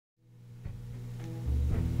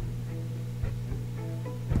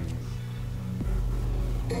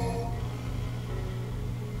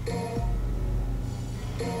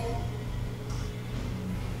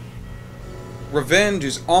Revenge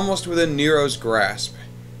is almost within Nero's grasp,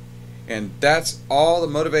 and that's all the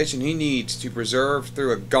motivation he needs to preserve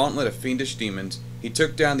through a gauntlet of fiendish demons. He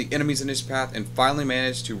took down the enemies in his path and finally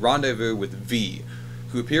managed to rendezvous with V,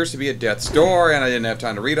 who appears to be at death's door, and I didn't have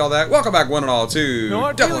time to read all that. Welcome back, one and all,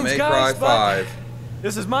 to Devil May Cry 5.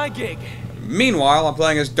 This is my gig. Meanwhile, I'm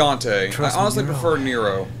playing as Dante. I honestly prefer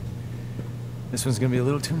Nero. This one's gonna be a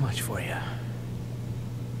little too much for you.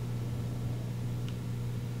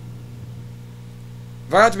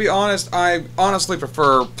 If I have to be honest, I honestly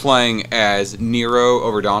prefer playing as Nero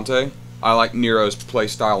over Dante. I like Nero's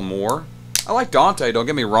playstyle more. I like Dante, don't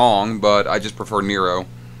get me wrong, but I just prefer Nero.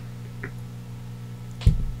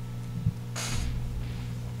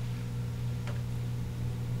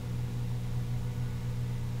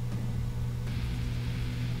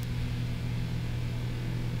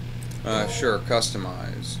 Sure,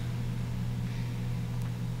 customize.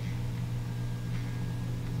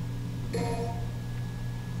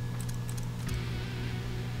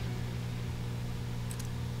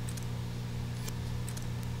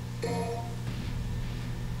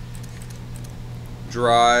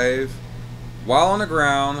 Drive. While on the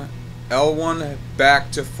ground, L1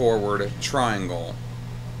 back to forward, triangle.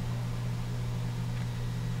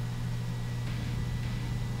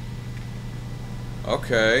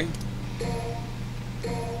 Okay.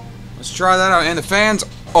 Let's try that out. And the fan's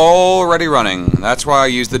already running. That's why I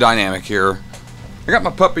use the dynamic here. I got my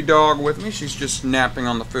puppy dog with me. She's just napping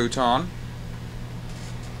on the futon.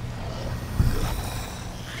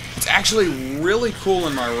 It's actually really cool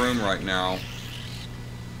in my room right now.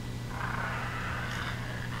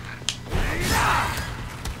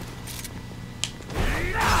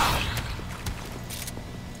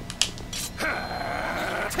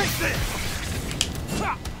 Take this!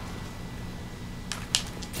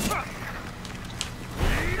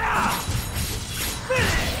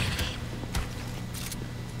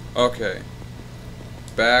 Okay.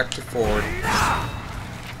 Back to forward.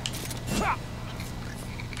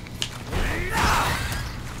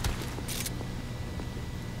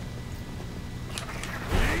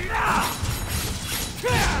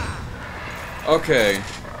 Okay.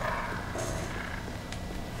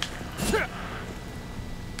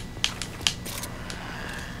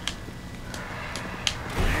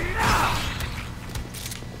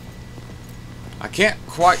 I can't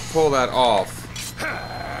quite pull that off.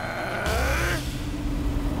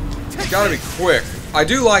 It's gotta be quick. I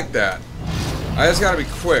do like that. I just gotta be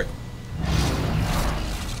quick.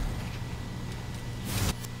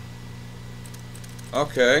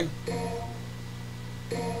 Okay.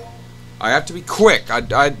 I have to be quick.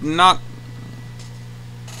 I'm not...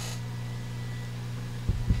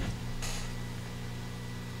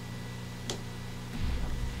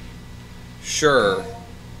 Sure.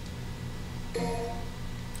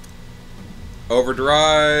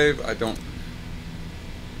 Overdrive. I don't...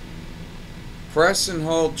 Press and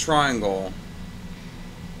hold triangle.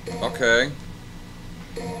 Okay.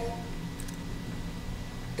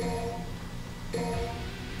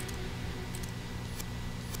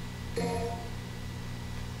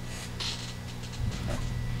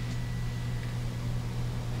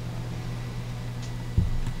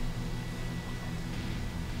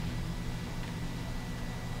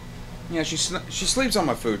 Yeah, she sleeps on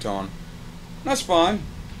my futon. That's fine.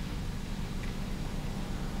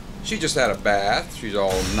 She just had a bath. She's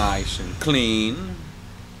all nice and clean.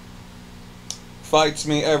 Fights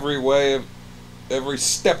me every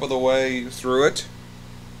step of the way through it.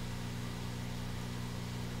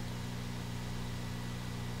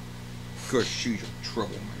 Cause she's a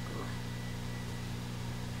troublemaker.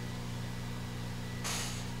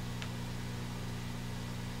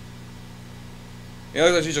 Yeah,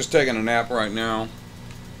 looks like she's just taking a nap right now.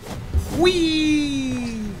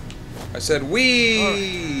 Whee! I said whee!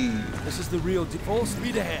 Right. This is the real deal. Full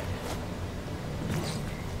speed ahead.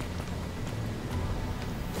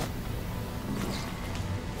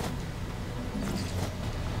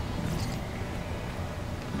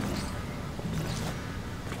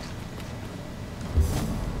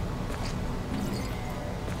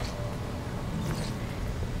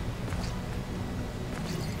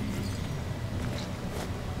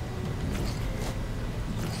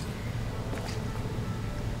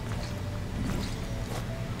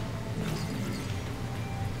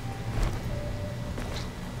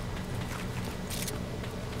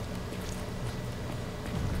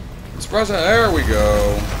 There we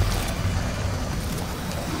go.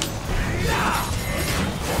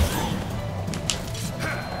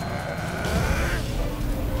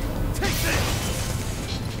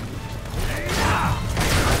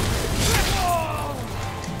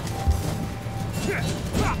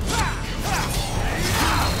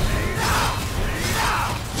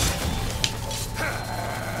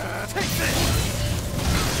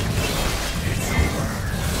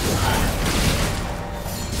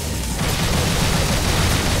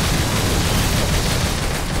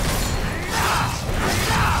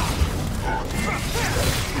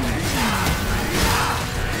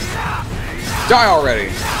 Die already!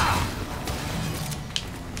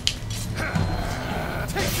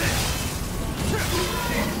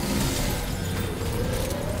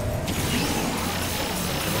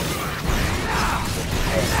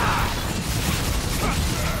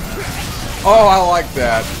 Oh, I like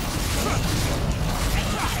that.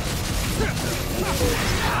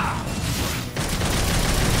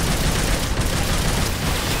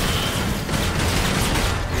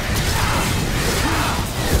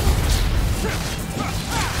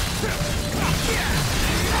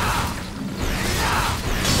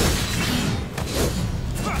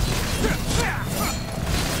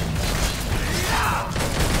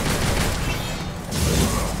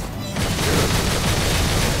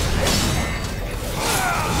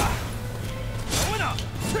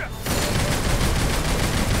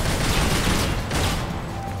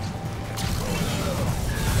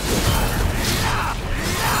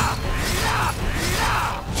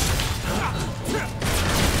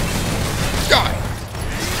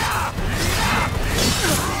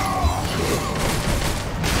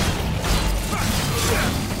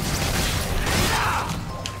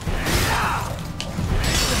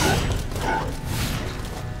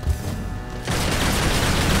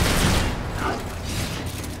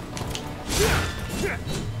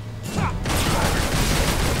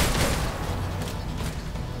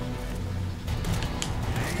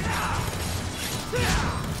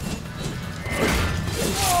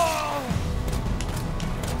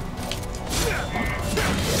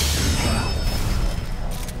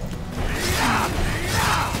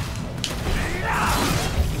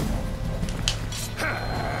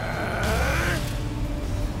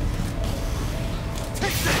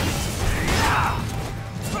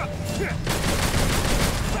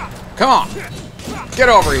 Come on! Get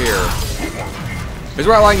over here! This is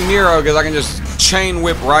why I like Nero, because I can just chain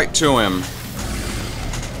whip right to him.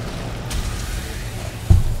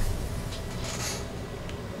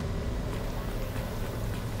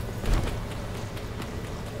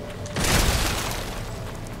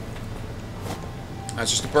 That's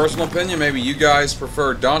just a personal opinion. Maybe you guys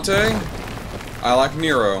prefer Dante. I like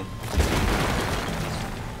Nero.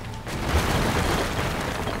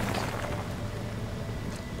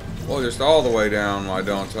 Well, just all the way down, why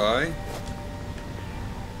don't I?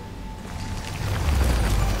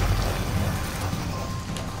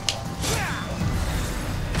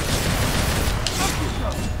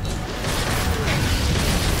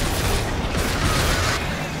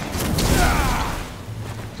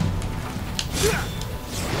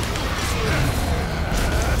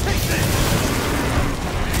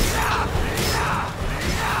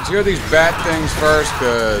 Let's go these bat things first,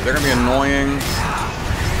 because they're going to be annoying.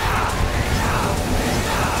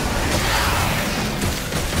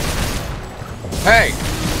 Hey!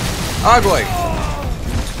 Ugly!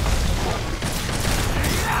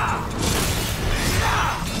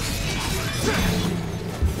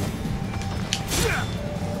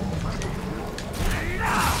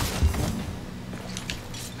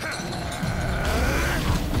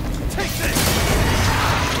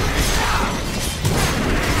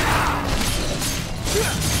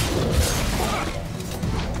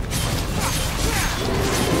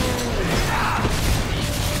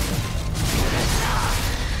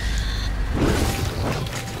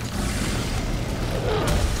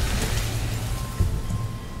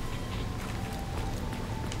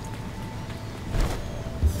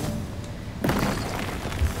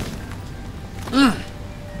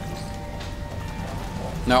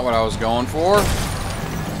 Not what I was going for.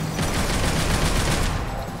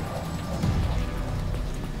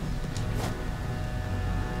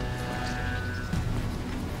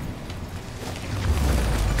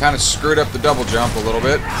 Kind of screwed up the double jump a little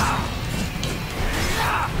bit.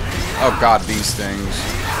 Oh god, these things.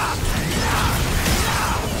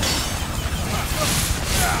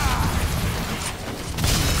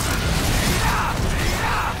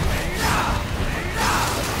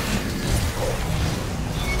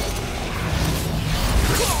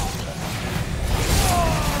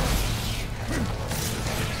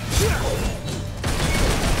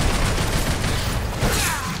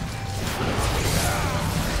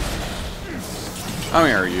 Come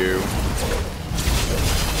here, you.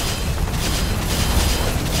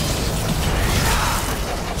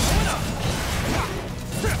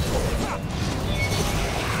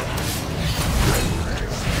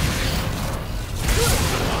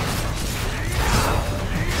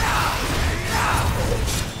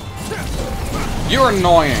 You're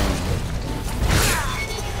annoying.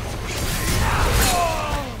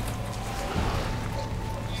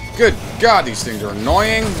 Good God, these things are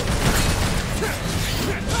annoying.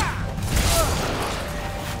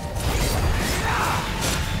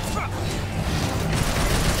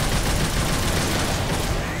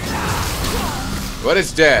 But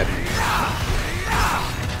it's dead.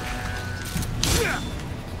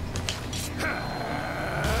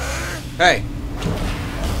 Hey!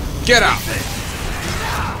 Get out!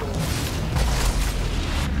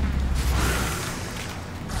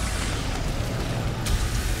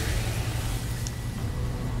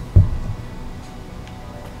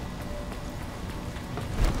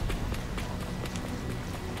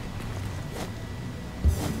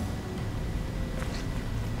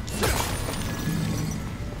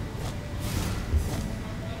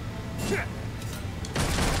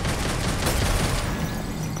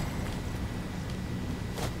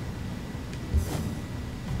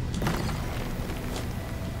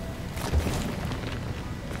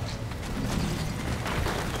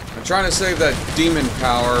 I'm trying to save that demon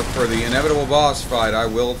power for the inevitable boss fight I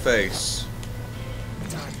will face.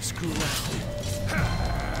 Time to screw around.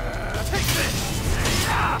 Take this!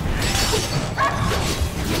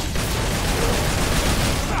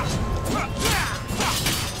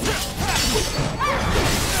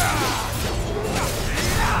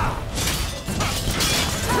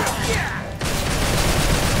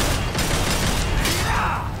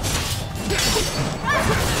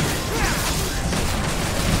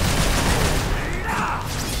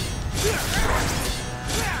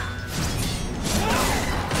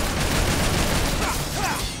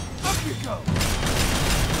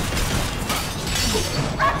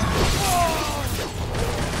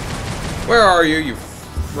 Where are you, you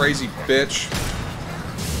crazy bitch?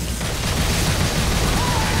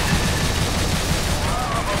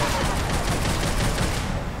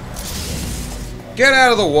 Get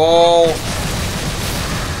out of the wall!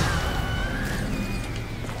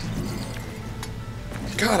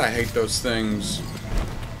 God, I hate those things.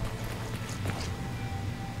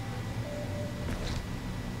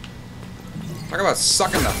 Talk about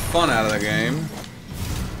sucking the fun out of the game.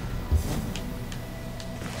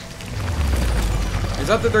 It's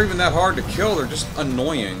not that they're even that hard to kill, they're just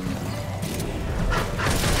annoying.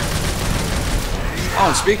 Oh,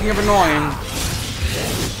 and speaking of annoying...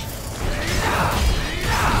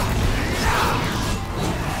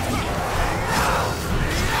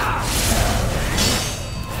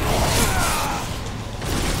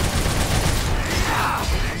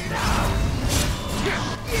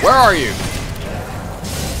 Where are you?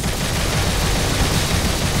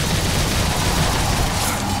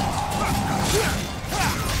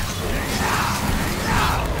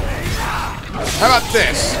 How about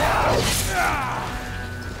this?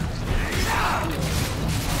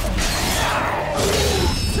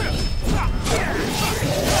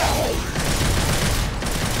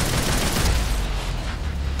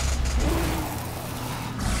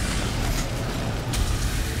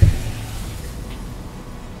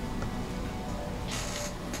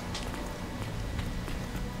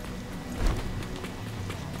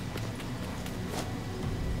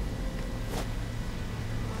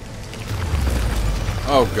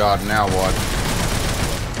 Oh god, now what?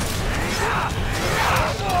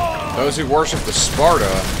 Those who worship the Sparta.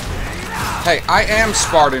 Hey, I am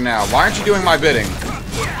Sparta now. Why aren't you doing my bidding?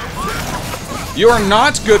 You are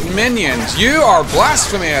not good minions. You are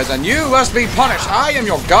blasphemers, and you must be punished. I am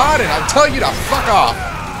your god, and I tell you to fuck off.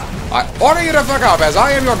 I order you to fuck off, as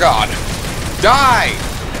I am your god. Die!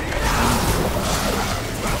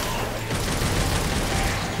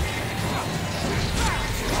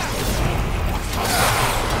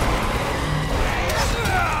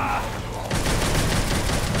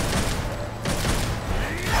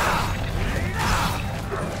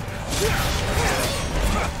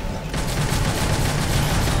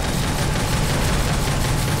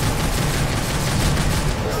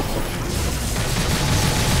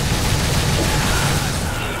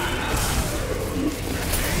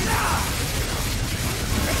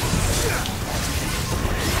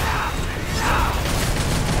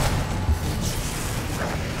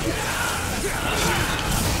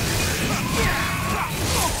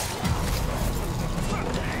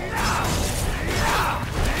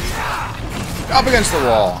 Up against the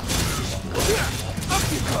wall.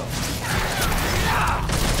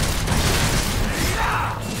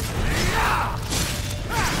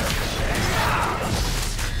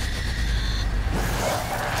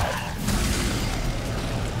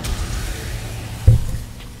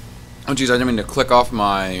 Oh geez, I didn't mean to click off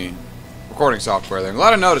my recording software there. I'm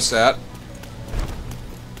glad I noticed that.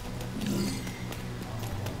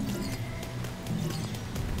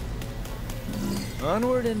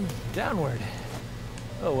 Onward and downward.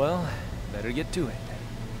 Oh well, better get to it.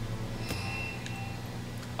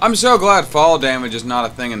 I'm so glad fall damage is not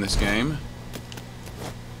a thing in this game.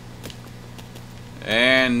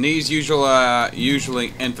 And these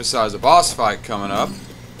usually emphasize a boss fight coming up.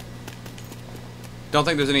 Don't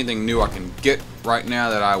think there's anything new I can get right now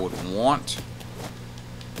that I would want.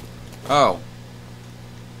 Oh.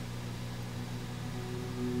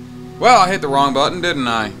 Well, I hit the wrong button, didn't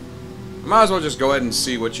I? Might as well just go ahead and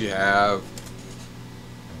see what you have.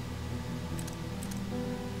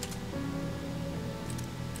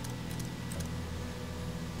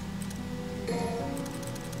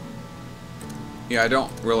 Yeah, I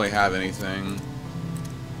don't really have anything.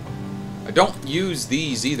 I don't use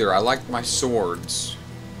these either. I like my swords.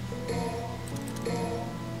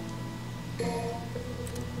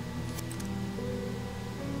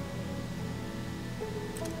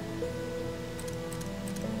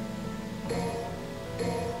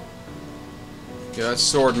 Yeah, that's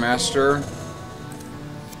Sword Master.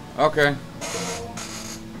 Okay.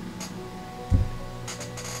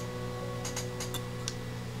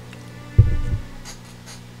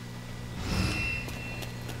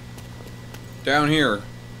 Down here.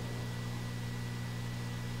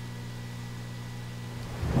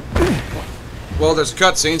 Well, there's a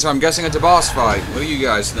cutscene, so I'm guessing it's a boss fight. What do you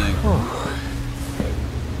guys think?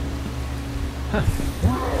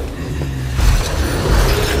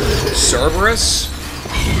 Cerberus?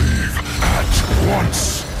 Leave at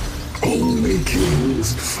once. Only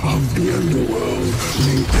kings of the underworld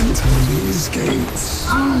may enter these gates.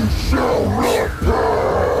 You shall not pass.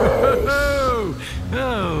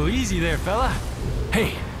 Oh, easy there, fella.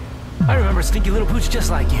 Hey, I remember a stinky little pooch just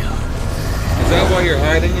like you. Is that why you're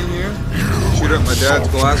hiding in here? Shoot up my dad's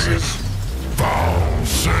glasses? Foul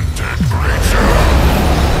scented creature.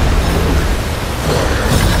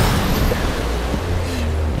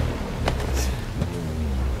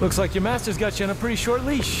 Looks like your master's got you on a pretty short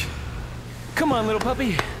leash. Come on, little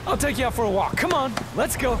puppy. I'll take you out for a walk. Come on,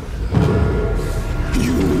 let's go.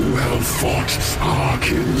 You have fought our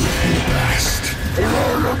kin the best. And I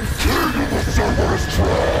am king of the Cerberus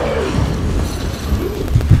tribe.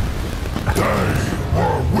 They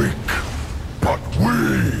were weak, but we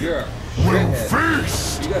will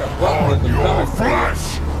feast on your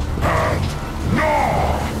flesh and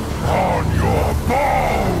gnaw on your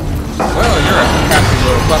bones. Well, you're a happy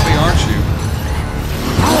little puppy, aren't you?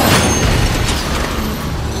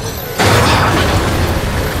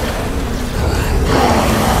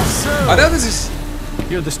 I know this is...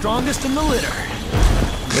 You're the strongest in the litter.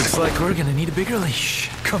 Looks like we're gonna need a bigger leash.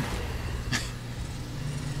 Come.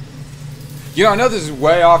 You know, I know this is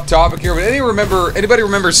way off topic here, but anybody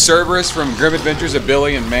remember Cerberus from Grim Adventures of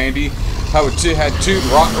Billy and Mandy? How it had two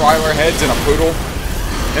Rottweiler heads and a poodle?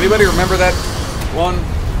 Anybody remember that one?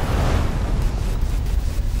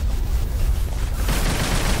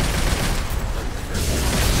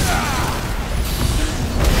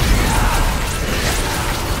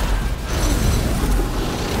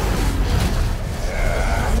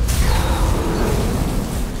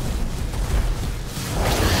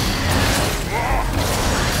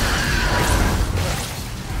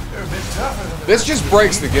 This just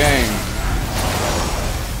breaks the game.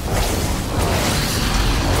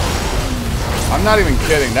 I'm not even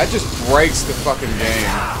kidding. That just breaks the fucking game.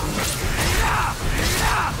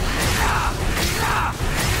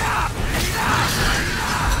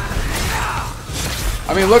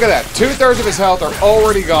 I mean, look at that. 2/3 of his health are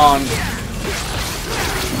already gone.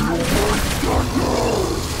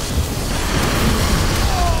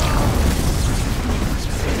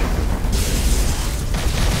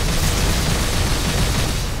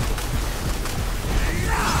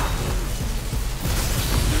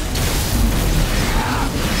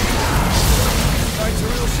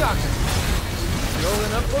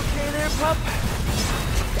 Rolling up okay there, pup?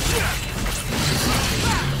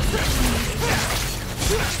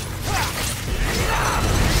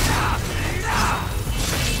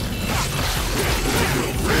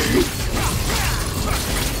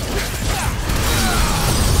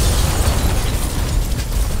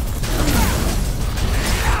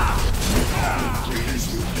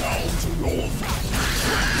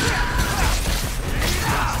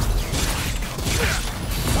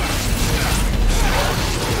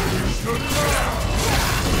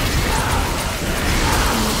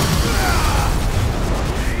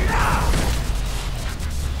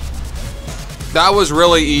 That was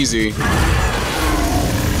really easy.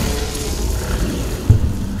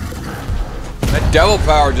 That devil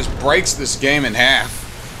power just breaks this game in half.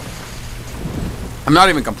 I'm not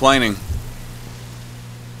even complaining.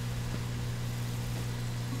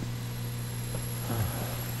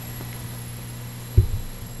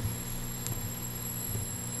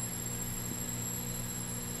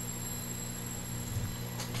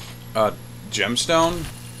 Gemstone?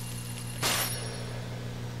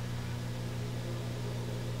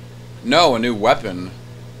 No, a new weapon.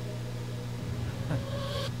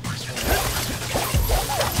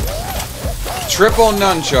 Triple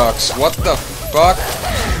nunchucks. What the fuck?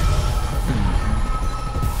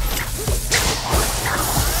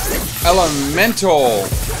 Elemental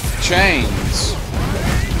chains.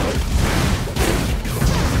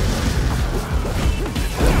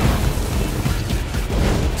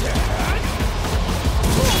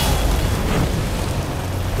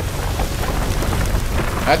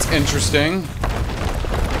 That's interesting.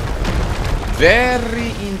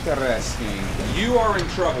 Very interesting. You are in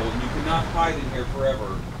trouble and you cannot hide in here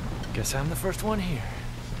forever. Guess I'm the first one here.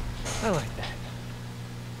 I like that.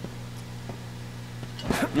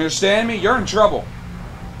 You understand me? You're in trouble.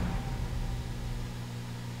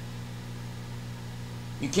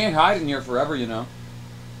 You can't hide in here forever, you know.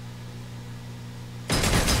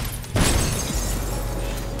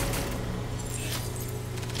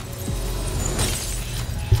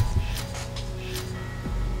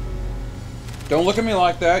 Don't look at me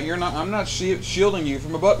like that. You're not. I'm not shielding you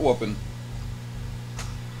from a butt whooping.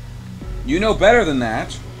 You know better than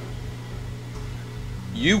that.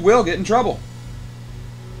 You will get in trouble.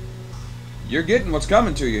 You're getting what's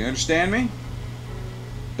coming to you. Understand me?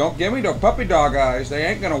 Don't give me the puppy dog eyes. They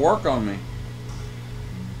ain't gonna work on me.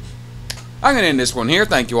 I'm gonna end this one here.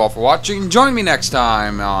 Thank you all for watching. Join me next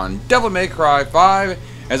time on Devil May Cry 5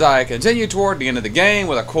 as I continue toward the end of the game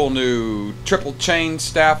with a cool new triple chain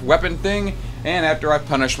staff weapon thing, and after I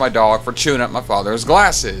punish my dog for chewing up my father's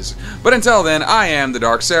glasses. But until then, I am the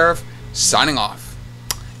Dark Seraph, signing off.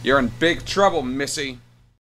 You're in big trouble, Missy.